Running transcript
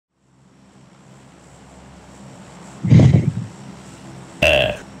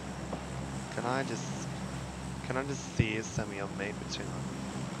Can I just sear some of your meat between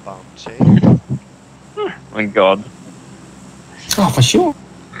my bum cheeks? Oh my god. Oh, for sure.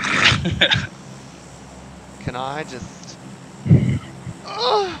 Can I just...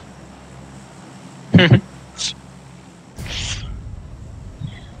 Oh!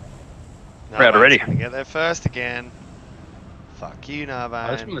 We're out already. Gonna get there first again. Fuck you, Narbone.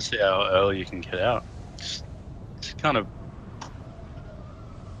 I just want to see how early you can get out. It's kind of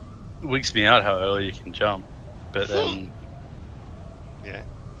wigs me out how early you can jump, but then yeah,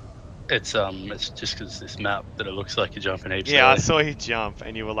 it's just because this map that it looks like you're jumping heaps. Yeah, early. I saw you jump,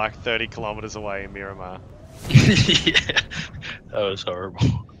 and you were like 30 kilometers away in Miramar. Yeah, that was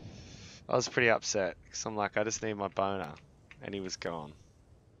horrible. I was pretty upset because I'm like, I just need my boner, and he was gone.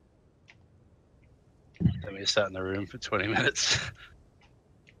 Then we sat in the room for 20 minutes.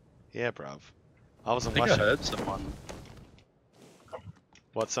 Yeah, bruv. I wasn't I think watching. I heard someone.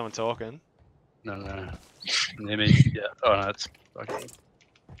 What? Someone talking? No. Near me. Yeah. Oh no, it's fucking.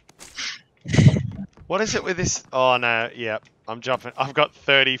 What is it with this? Oh no. Yep. I'm jumping. I've got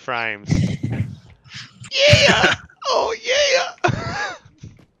 30 frames. Yeah. Oh yeah.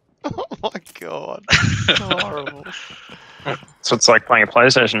 Oh my god. Horrible. So it's like playing a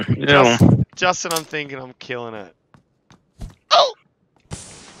PlayStation. Yeah. Justin, I'm thinking I'm killing it. Oh!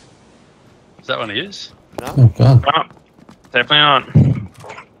 Is that one of yours? No? Oh, God. No, definitely not.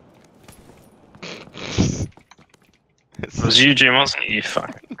 It was you, Jim, wasn't it? You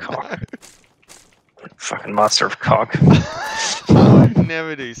fucking cock. Fucking master of cock. I would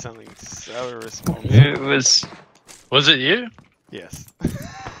never do something so irresponsible. It was... Was it you? Yes.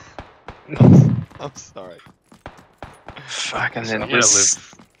 I'm sorry. Fucking I'm then gonna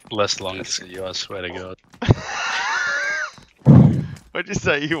live less long to see you, I swear to God. What'd you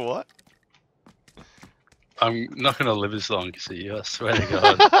say? You what? I'm not gonna live as long to see you, I swear to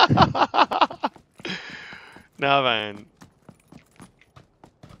God. No, man.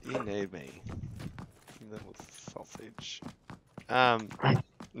 You need me. You little sausage. No, I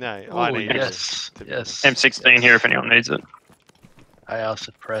Oh, need yes, you. yes. M16 here if anyone needs it. I are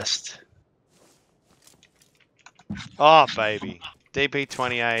suppressed. Oh, baby.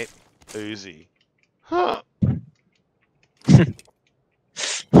 DP28 Uzi. Huh.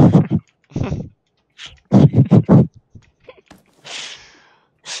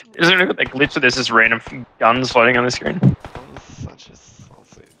 Isn't it got that glitch where there's just random guns floating on the screen? I'm such a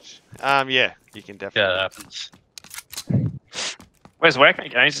sausage. Yeah, you can Yeah, definitely. that happens. Where's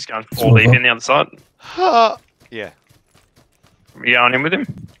Wackman going? He's just going all deep in the other side. Huh. Yeah. Are you going in with him?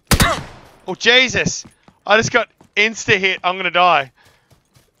 Oh, Jesus. I just got insta hit. I'm going to die.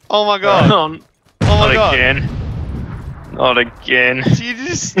 Oh, my God. Oh, my Not God. again. Not again. Did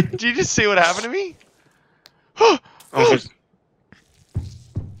you just see what happened to me?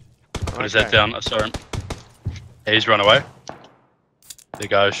 What is that down? I saw him. Yeah, he's run away. The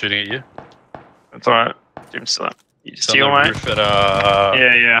guy was shooting at you. That's alright. Jim's still up. You It's on steal, the mate? roof at,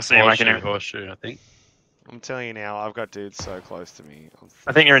 Yeah, I see you making it. Horseshoe, I think. I'm telling you now, I've got dudes so close to me.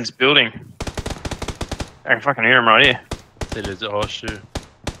 I think you're in his building. I can fucking hear him right here. It is a horseshoe.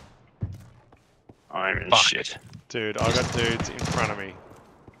 I'm in Fuck. shit. Dude, I've got dudes in front of me.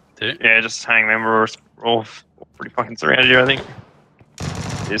 Dude. Yeah, just hang them. We're all pretty fucking surrounded you, I think.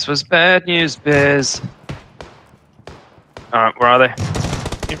 This was bad news, Bears. Alright, where are they?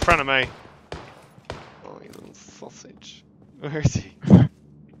 In front of me. Oh, you little sausage. Where is he?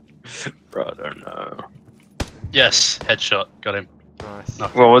 Bro, I don't know. Yes, headshot. Got him. Nice. No.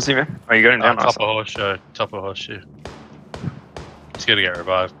 What was he, man? Oh, you got him down. Top Nice. of horseshoe. Top of horseshoe. He's gonna get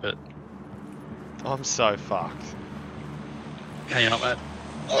revived, but I'm so fucked. hang on, mate.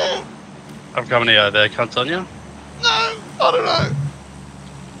 I'm coming to you there, cunt on you. No, I don't know.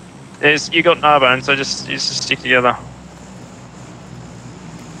 You got Narbone, so just stick together.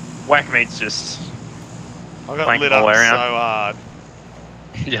 Whack meat's just... I got Plank lit all up around. so hard.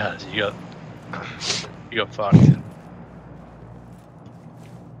 Yeah, you got fucked.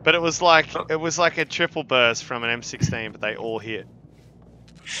 But it was like a triple burst from an M16, but they all hit.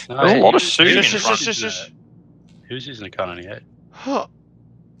 No, There's a lot of he- shooting he in was front. using He was using a Kar 98. Huh.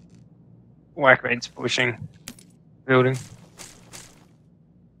 Whack meat's pushing. Building.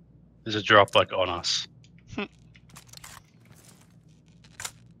 There's a drop like on us.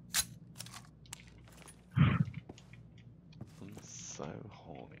 I'm so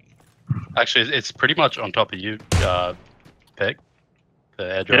horny. Actually, it's pretty much on top of you, Peg. The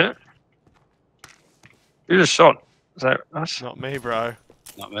airdrop. Yeah. Who just shot? Is that us? Not me, bro.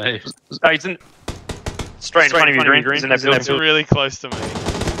 Not me. Oh, he's in... Straight in front of you, Green. He's in that building. It's really close to me.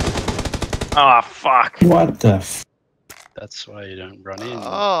 Ah, fuck. What the f? That's why you don't run in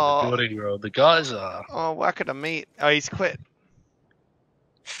Oh. the building where all the guys are. Oh, whack at a meat. Oh, he's quit.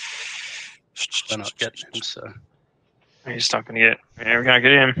 They're not getting him, so. He's not gonna get. Yeah, we're gonna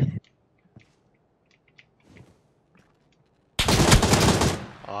get him.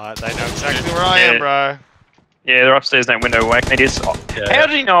 Oh, they know exactly where I am, bro. Yeah, they're upstairs in that window whacking it is. Oh, Yeah. how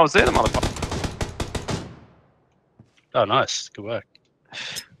did he know I was there, the motherfucker? Oh, nice. Good work.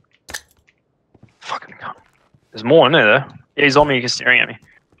 Fucking cunt. There's more in there, though. Yeah, he's on me, he's staring at me.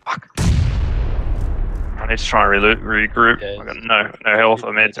 Fuck. I need to try and regroup. Yeah, I got no health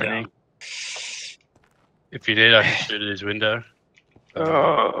or meds or Yeah. anything. If you need, I can shoot at his window.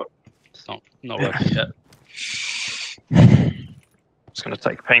 It's not working yet. Just gonna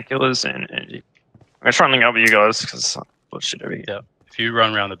take painkillers and I'm gonna try and link up with you guys because what shit over here. Yeah. If you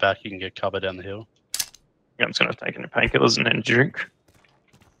run around the back, you can get cover down the hill. Yeah, I'm just gonna take any painkillers and then drink.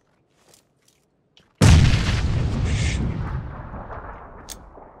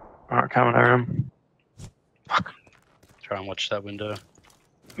 Alright, coming over him. Fuck. Try and watch that window.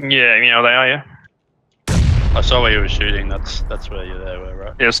 Yeah, you know they are, yeah. I saw where you were shooting. That's where you're there, right?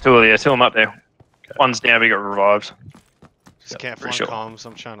 Yeah, there's two of them up there. Okay. One's down, but he got revived. Just Yep, careful for on sure. comms.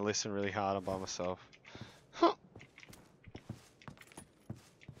 I'm trying to listen really hard. I'm by myself. Huh.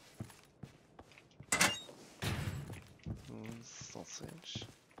 Sausage.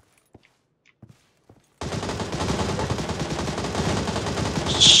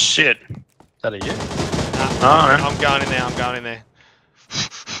 Shit. Is that a you? Nah, No. I'm going in there. I'm going in there.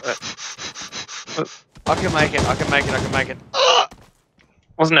 I can make it. I can make it. I can make it.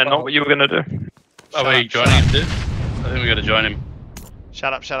 Wasn't that not what you were gonna do? Oh, Shut are you up, joining shut him, dude? I think we got to join him.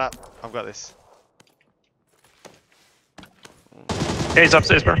 Shut up. Shut up. I've got this. Yeah, he's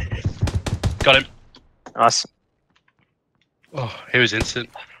upstairs, bro. Got him. Nice. Oh, he was instant.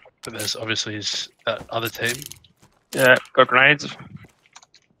 But there's obviously that other team. Yeah, got grenades.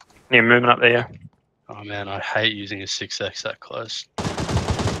 Need movement up there, yeah. Oh man, I hate using a 6x that close.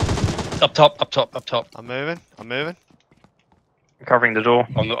 Up top, up top, up top. I'm moving. I'm moving. Covering the door.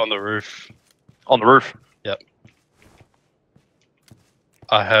 On the roof. On the roof. Yep.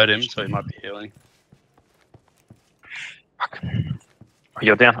 I heard him, so he might be healing. Fuck. Oh,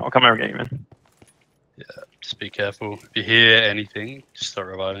 you're down. I'll come over and get you, man. Just be careful. If you hear anything, just start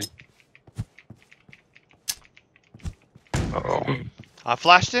reviving. Uh-oh. I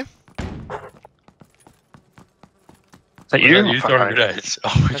flashed him. Is that you? You Oh, fuck, throwing I- grenades?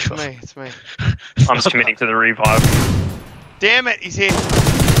 Oh my That's god. me. It's me. I'm just committing to the revive. Damn it. He's here.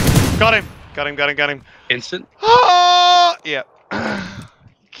 Got him. Got him. Got him. Got him. Instant? Oh! Yep.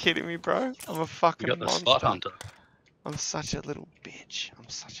 Kidding me, bro? I'm a You fucking got the monster. slot hunter. I'm such a little bitch. I'm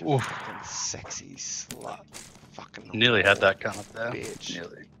such a Oof. fucking sexy slut. Fucking Nearly had that gun up there. bitch.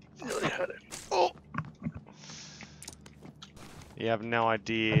 Nearly had it. Oh. You have no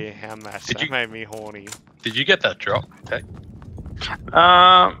idea how much Did that you- made me horny. Did you get that drop? Okay.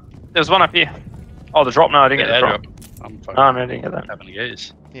 There's one up here. Oh, the drop? No, I didn't get the drop. I'm No, fucking man, I didn't get that. having a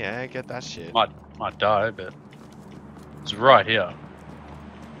gaze. Yeah, get that shit. Might die, but it's right here.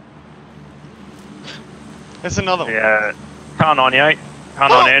 There's another one. Yeah. Car 98. Car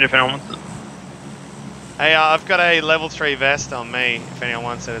 98 if anyone wants it. Hey, I've got a level 3 vest on me, if anyone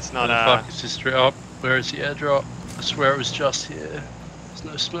wants it. It's Where not, the fuck is this drop? Where is the airdrop? I swear it was just here. There's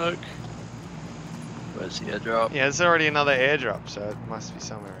no smoke. Where's the airdrop? yeah, there's already another airdrop, so it must be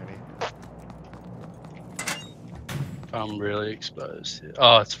somewhere in here. I'm really exposed here.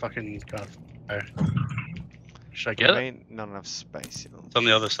 Oh, it's fucking kind of. Should I get I it? mean, not enough space. You know? It's on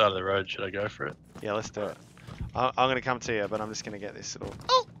the other side of the road. Should I go for it? Yeah, let's do it. I'm gonna come to you, but I'm just gonna get this little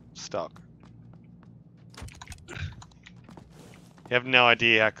stock. You have no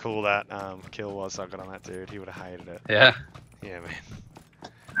idea how cool that kill was I got on that dude. He would have hated it. Yeah. Yeah, man.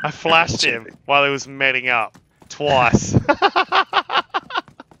 I flashed him while he was meting up twice.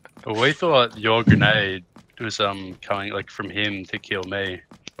 Well, we thought your grenade was coming like from him to kill me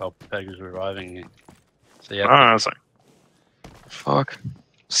while Peg was reviving you. So yeah. I was like, fuck.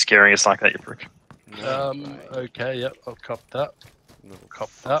 Scary it's like that, you prick. No way. Okay. Yep. I'll cop that. Little Cop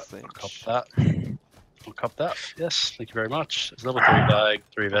that. sausage. I'll cop that. I'll cop that. Yes. Thank you very much. There's level 3 bag,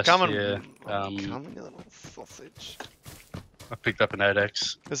 3 vest Come on, here. come on, you little sausage. I picked up an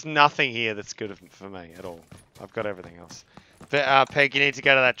 8x. There's nothing here that's good for me at all. I've got everything else. But, Peg, you need to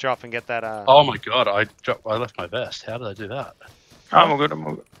go to that drop and get that. Oh my god! I left my vest. How did I do that? I'm all good, I'm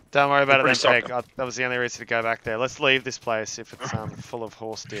all good. Don't worry about it Pretty then, Peg. soft. That was the only reason to go back there. Let's leave this place if it's full of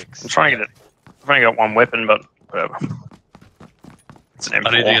horse dicks. I'm trying to get it. I've only got one weapon, but whatever. It's an M4.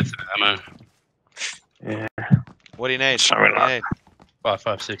 I need to get some ammo. Yeah. What do you need? Sorry, What do you lad. need?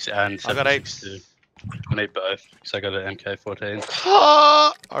 5.56 and I got 7.62. I need both because I got an MK14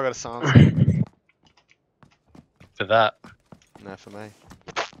 I got a silencer. for that. No, for me.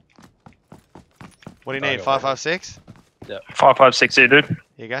 What do you I need? got 556? 556 here, dude. Here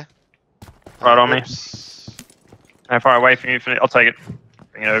you go. Right on me. Oops. How far away from you? I'll take it.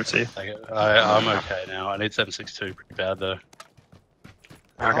 Bring it over to you. I'm okay now. I need 762 pretty bad though.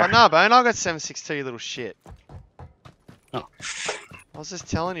 Oh no, Bone, I got 762, you little shit. Oh. I was just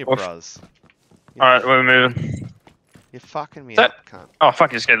telling you, Oof. bros. Alright, we're moving. You're fucking me That- up, cunt. Oh,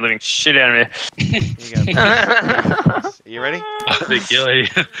 fuck, you just get the living shit out of me. Here you go. Are you ready? Big Gilly.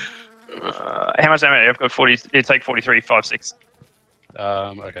 How much ammo? I've got 40. You take 43, 56.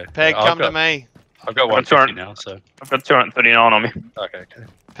 Okay. Peg, Yeah, come to me. I've got Got 150 now, so I've got 239 on me. okay.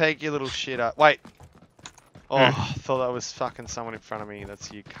 Peg, you little shit up. Wait. Oh, I thought that was fucking someone in front of me.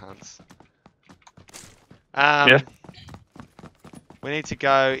 That's you cunts. Yeah. We need to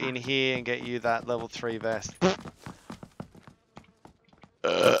go in here and get you that level 3 vest.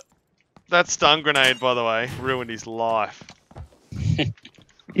 That stun grenade, by the way, ruined his life.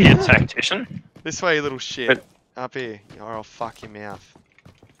 You tactician. This way, you little shit. But- Up here, or I'll fuck your mouth.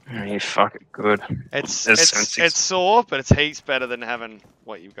 You fuck it good. It's There's it's 76. it's sore, but it's heaps better than having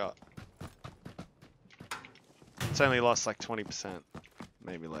what you've got. It's only lost like 20%,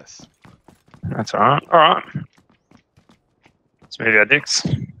 maybe less. That's alright. Alright. Let's move our dicks.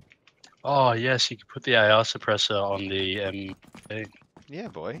 Oh yes, you can put the AR suppressor on the Yeah,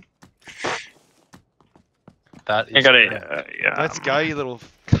 boy. That is. You got great. it. Yeah. Let's go, you little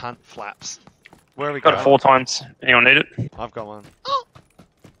cunt flaps. Where are we Got going? it 4 times. Anyone need it? I've got one.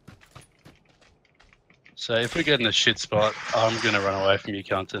 So if we get in a shit spot, I'm gonna run away from you,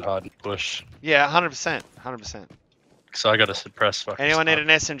 cunt, and hide in the bush. Yeah, 100%. 100%. So I gotta suppress. Fucking Anyone need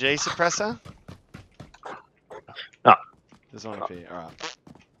stuff. an SMG suppressor? No. There's one up here.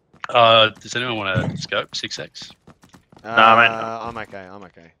 Alright. Does anyone want a scope? 6x? Nah, mate. I'm okay. I'm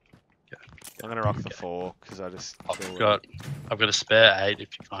okay. I'm gonna rock the 4 because I just. I've got a spare 8 if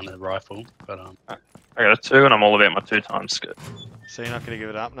you find a rifle, but I got a 2 and I'm all about my 2 times scope. So you're not gonna give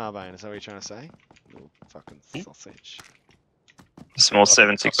it up, no, Bane? Is that what you're trying to say? Little fucking sausage. Small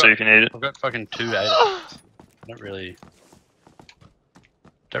 762 if you need it. I've got fucking 2 8. I don't really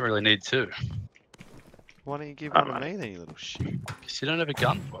need 2. Why don't you give one to me then, you little shit? Because you don't have a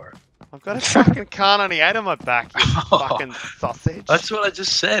gun for it. I've got a fucking Khan only 8 on my back, you fucking sausage. That's what I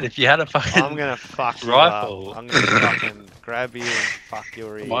just said. If you had a fucking I'm gonna fuck you rifle. up. I'm gonna fucking grab you and fuck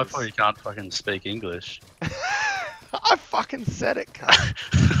your ears. My fault you can't fucking speak English. I fucking said it,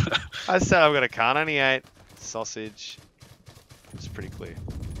 cunt. I said I've got a Khan only 8 sausage. It's pretty clear.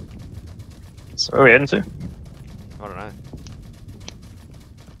 So where are we heading to? I don't know.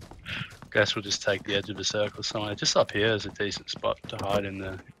 Guess we'll just take the edge of the circle somewhere. Just up here is a decent spot to hide in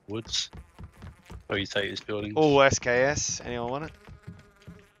the woods. Or you take these buildings. Oh, SKS. Anyone want it?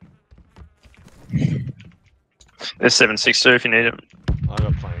 There's 762 if you need it. I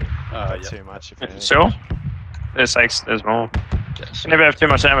got plenty. Not yeah. too much if you need. Sure. There's 6. There's more. Yeah, so You never have too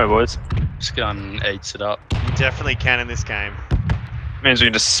much ammo, boys. this gun eats it up. You definitely can in this game. Means we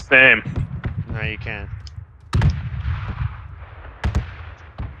can just spam. No, you can.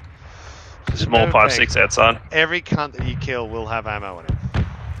 There's more Remember, 5.6 outside. Every cunt that you kill will have ammo on him.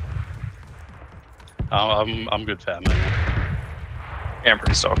 I'm good for ammo now. Yeah, I'm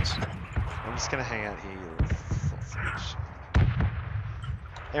pretty stocked. I'm just gonna hang out here, you little sausage.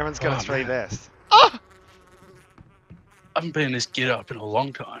 Everyone's got a 3 vest. I haven't been in this get up in a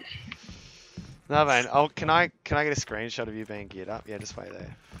long time. No, man. Oh, can I get a screenshot of you being geared up? Yeah, just wait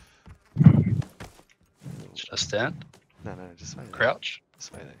there. Should I stand? No, just wait there. Crouch?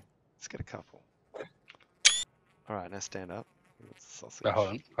 Just wait there. Let's get a couple. Alright, now stand up. Sausage. Oh, hold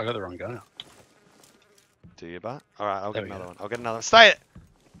on. I got the wrong gun. Do your butt? Alright, I'll There get we another go. one. I'll get another one. Stay it!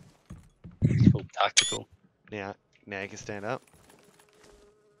 It's full tactical. Now you can stand up.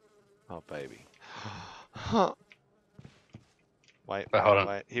 Oh, baby. Wait, Wait, hold on.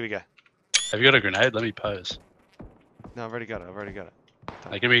 wait. Here we go. Have you got a grenade? Let me pose. No, I've already got it.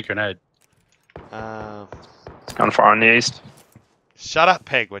 Hey, give me a grenade. It's gunfire in the east. Shut up,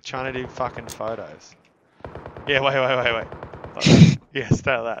 Peg. We're trying to do fucking photos. Yeah, wait. Like that. Yeah,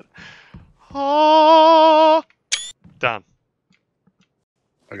 start that. Oh, done.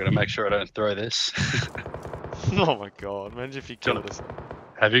 I gotta make sure I don't throw this. Oh my god, imagine if you killed us.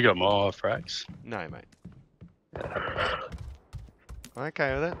 Have you got more frags? No, mate. Yeah. I'm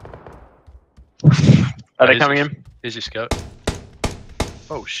okay with it. Are they Here's coming your- in? Here's your scope.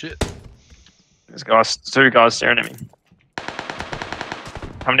 Oh shit. There's guys, 2 guys staring at me.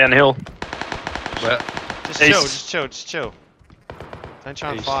 Coming down the hill. Well, Just East. chill. Don't try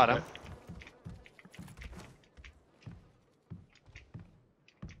and East, fight yeah. him.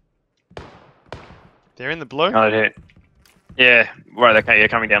 They're in the blue? Oh, they're here. Yeah, right, okay, yeah,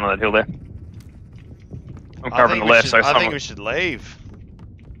 coming down on that hill there. I'm covering the left, so I think someone we should leave.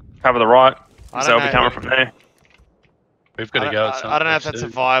 cover the right. I So don't they'll be know. coming from there. We've got I to don't, go. I don't know if that's a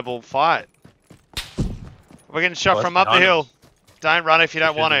viable fight. We're getting shot Well, from that's up the behind hill. us. Don't run if you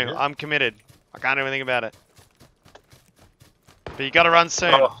don't If you're want to. here. I'm committed. I can't do anything about it. But you gotta run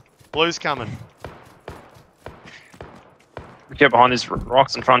soon. Oh. Blue's coming. Get behind these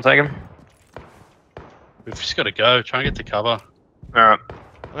rocks and try and take him. We've just got to go. Try and get to cover. Alright.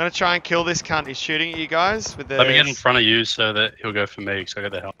 I'm gonna try and kill this cunt. He's shooting at you guys with the. Let me get in front of you so that he'll go for me because I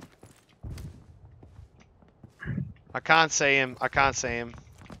got the help. I can't see him. I can't see him.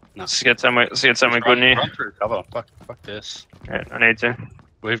 No. Let's get somewhere good in here. Run through cover. Fuck this. Yeah, I need to.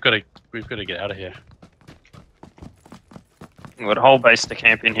 We've got to get out of here. We've got a whole base to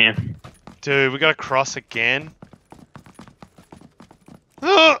camp in here. Dude, we gotta cross again.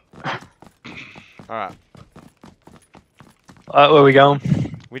 Alright. Where are we going?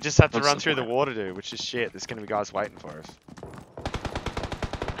 We just have to What's run the through the point? water, dude, which is shit. There's gonna be guys waiting for us.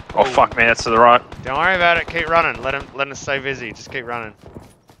 Oh fuck me, that's to the right. Don't worry about it. Keep running. Let him stay busy. Just keep running.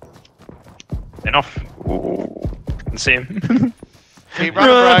 Then off. Ooh. Can see him. Keep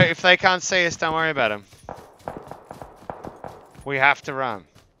running, bro. If they can't see us, don't worry about them. We have to run.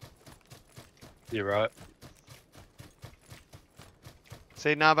 You're right.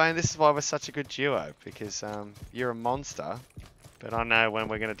 See, Narbane, this is why we're such a good duo, because you're a monster, but I know when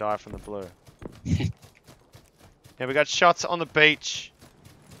we're going to die from the blue. Yeah, we got shots on the beach.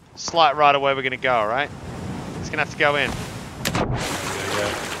 Slight right of where we're going to go, alright? He's going to have to go in.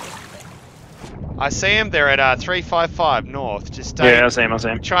 I see him. They're at 355 north. Just stay. Yeah, I see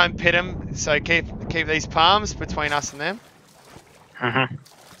him. Try and pit him. So keep these palms between us and them. Mm-hmm.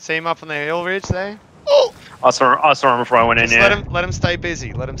 See him up on the hill ridge there. Oh! I saw him before I went in, Just yeah. let him stay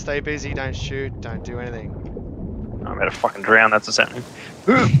busy. Let him stay busy. Don't shoot. Don't do anything. I'm about to fucking drown, that's what's happening.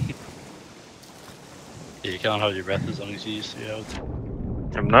 Yeah, you can't hold your breath as long as you used to be able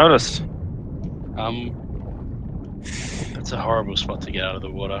to. I've noticed. That's a horrible spot to get out of the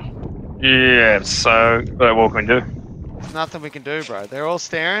water. Yeah, so what can we do? There's nothing we can do, bro. They're all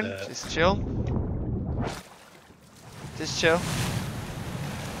staring. Yeah. Just chill. Just chill.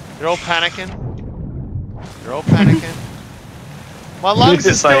 They're all panicking. They're all panicking. My lungs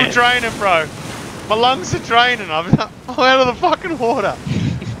are still draining, bro. My lungs are draining. I'm out of the fucking water.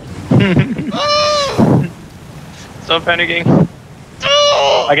 Stop panicking.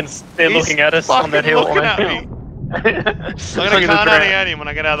 I can. They're He's looking at us on that hill. looking at me. I'm gonna can't at him when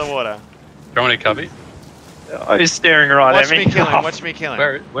I get out of the water. Do you want me to cover you? Oh, he's staring right Watch at me. me kill him. Watch me kill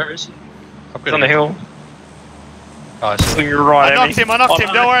him. Where is he? I've He's on the hill. Oh, I see. Looking right I at knocked me. him. I knocked him.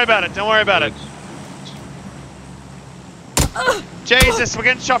 no. Don't worry about it. Don't worry about it. Jesus, we're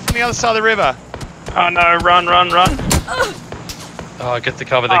getting shot from the other side of the river. Oh no! Run! Oh, get the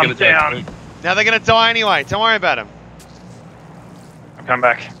cover. They're I'm going to down. down. Now they're gonna die anyway. Don't worry about him. I'll come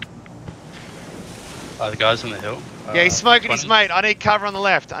back. The guys on the hill. Yeah, he's smoking his 20. mate. I need cover on the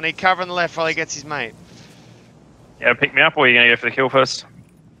left. I need cover on the left while he gets his mate. Yeah, pick me up, or are you gonna go for the kill first?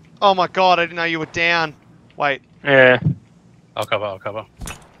 Oh my god, I didn't know you were down. Wait. Yeah. I'll cover. Oh,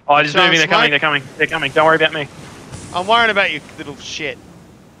 he's Sean, moving. They're smoke. coming. Don't worry about me. I'm worrying about you, little shit.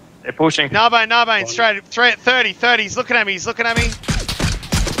 They're pushing. Narbane, straight 30. He's looking at me.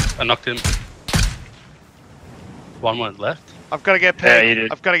 Oh, I knocked him. One went left. I've got to get Peg. Yeah, you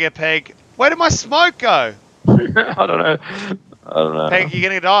did. I've got to get Peg. Where did my smoke go? I don't know. Peg, you're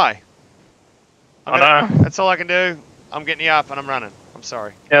gonna die. I know. That's all I can do. I'm getting you up and I'm running. I'm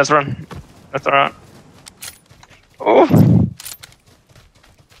sorry. Yeah, let's run. That's alright. Oh.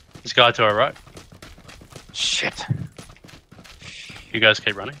 This guy to our right. Shit. You guys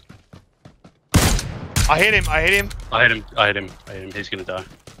keep running. I hit him. I hit him. He's going to die.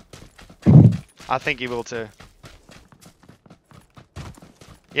 I think he will too.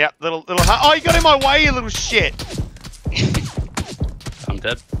 Yep, little. Oh, you got in my way, you little shit. I'm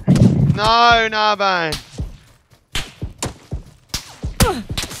dead. No, Narbane.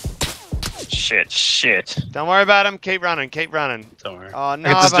 Shit. Don't worry about him. Keep running. Don't worry. Oh, I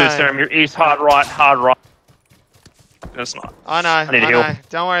get this dude staring Narbane. at me. He's hard right. That's not. I know. need a I heal. know.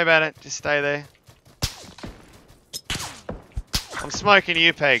 Don't worry about it. Just stay there. I'm smoking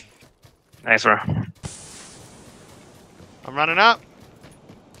you, Peg. Thanks, bro. I'm running up.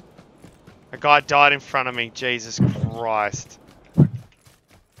 A guy died in front of me. Jesus Christ.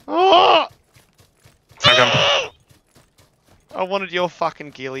 Oh! Okay. I wanted your fucking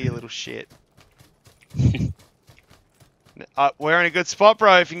ghillie, you little shit. We're in a good spot,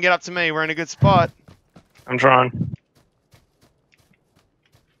 bro. If you can get up to me, we're in a good spot. I'm trying.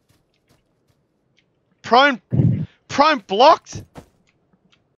 Prone blocked.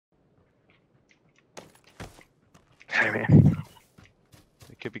 Okay, man.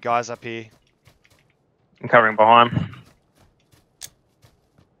 There could be guys up here. I'm covering behind.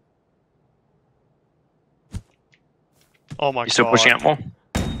 Oh my You still god. pushing out more?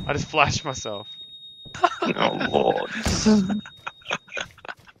 I just flashed myself. Oh lord.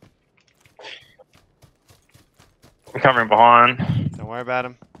 I'm covering behind. Don't worry about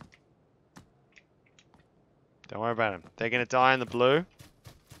him. Don't worry about him. They're gonna die in the blue.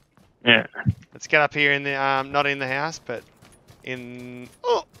 Yeah. Let's get up here in the not in the house, but in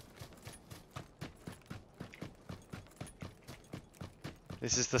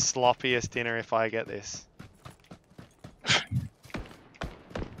This is the sloppiest dinner if I get this.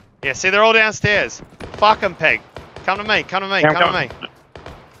 Yeah, see they're all downstairs. Fuck 'em, Peg. Come to me, come to me, Yeah, come to me.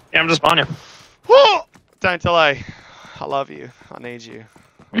 Yeah, I'm just behind you. Woo! Don't delay. I love you. I need you.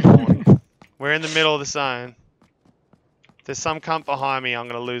 I'm horny. We're in the middle of the zone. If there's some cunt behind me, I'm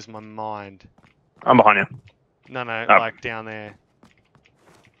gonna lose my mind. I'm behind you. No, Oh. like down there.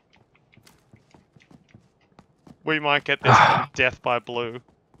 We might get this death by blue.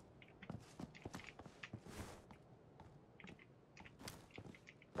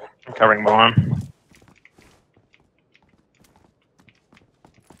 I'm covering behind.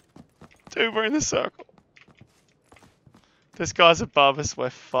 Dude, we're in the circle. This guy's above us, we're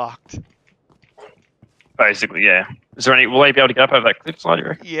fucked. Basically, yeah. Is there any? Will they be able to get up over that cliff slide, you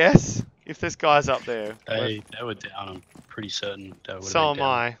reckon? Yes, if there's guys up there. They were down. I'm pretty certain they would. So am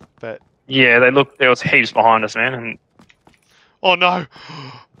I, but... Yeah, there was heaps behind us, man, and Oh no!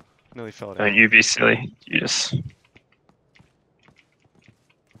 Nearly fell I down. mean, you be silly. You just...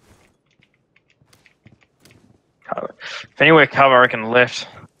 Cover. If anywhere cover, I reckon left.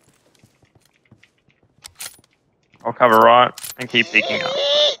 I'll cover right and keep picking up.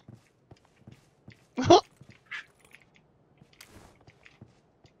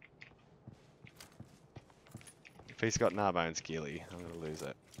 If he's got Narbone's ghillie, I'm gonna lose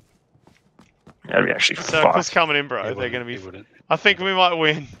it. That'd be actually Circle's fucked. coming in, bro. They're gonna be... I think we might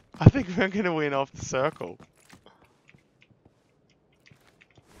win. I think we're gonna win off the circle.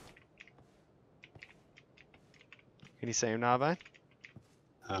 Can you see him, Narbone?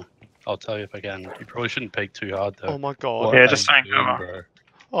 I'll tell you if I can. You probably shouldn't peek too hard though. Oh my god. What Yeah, are just you stay doing, cover.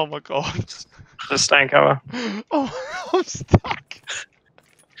 bro? Oh my god. Just stay in cover. Oh, I'm stuck.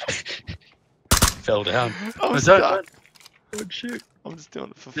 Fell down. I'm Was that- stuck. Don't shoot. I'm just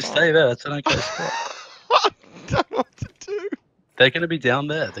doing it for Just fun. stay there. That's an okay spot. I don't know what to do. They're gonna be down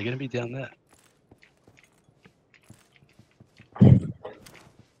there. They're gonna be down there.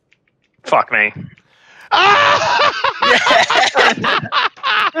 Fuck me.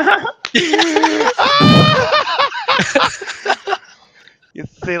 You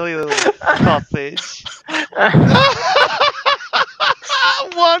silly little sausage.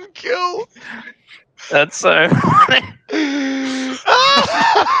 One kill. That's so funny.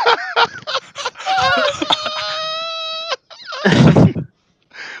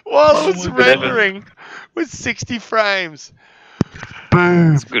 While it was my God. rendering with 60 frames.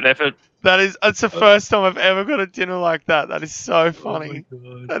 Boom. It's good effort. That's the first time I've ever got a dinner like that. That is so funny. Oh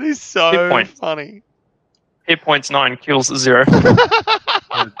my god. That is so Hit point. funny. Hit points 9, kills 0.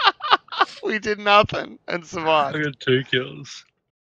 We did nothing and survived. I got 2 kills.